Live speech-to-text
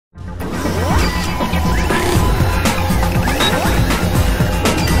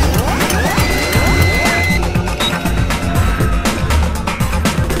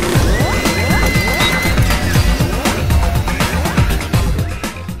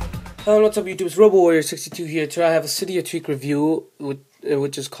Hello, what's up YouTube? It's RoboWarrior62 here. Today I have a Cydia tweak review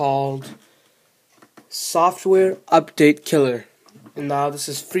which is called Software Update Killer. And now this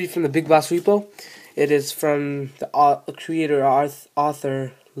is free from the Big Boss repo. It is from the creator,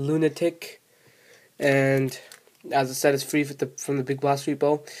 author, Lunatic. And as I said, it's free from the Big Boss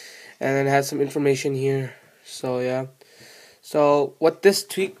repo. And it has some information here. So yeah. So what this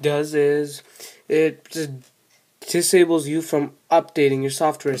tweak does is it just disables you from updating your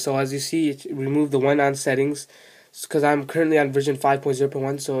software. So as you see, it removed the one on settings because I'm currently on version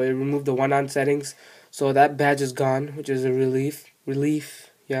 5.0.1, so it removed the one on settings, so that badge is gone, which is a relief,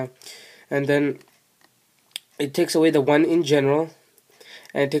 yeah. And then it takes away the one in general,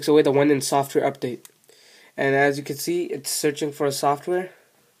 and it takes away the one in software update. And as you can see, it's searching for a software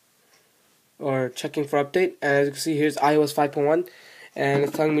or checking for update, and as you can see, here's iOS 5.1, and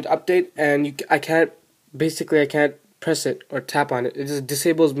it's telling me to update, and I can't press it or tap on it. It just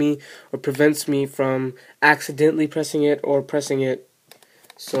disables me or prevents me from accidentally pressing it or pressing it.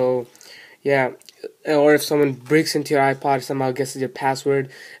 So yeah, or if someone breaks into your iPod, somehow guesses your password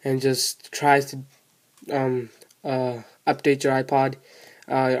and just tries to update your iPod,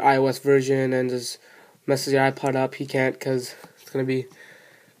 your iOS version, and just messes your iPod up, he can't because it's going to be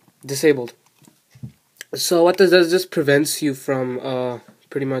disabled. So what this prevents you from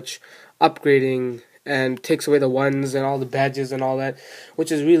pretty much upgrading, and takes away the ones and all the badges and all that,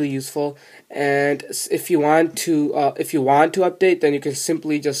 which is really useful. And if you want to update, then you can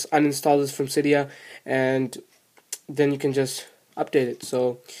simply just uninstall this from Cydia, and then you can just update it.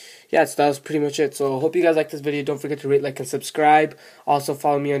 So yeah, that was pretty much it. So hope you guys like this video. Don't forget to rate, like, and subscribe. Also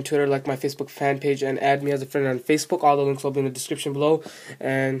follow me on Twitter, like my Facebook fan page, and add me as a friend on Facebook. All the links will be in the description below.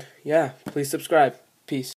 And yeah, please subscribe. Peace.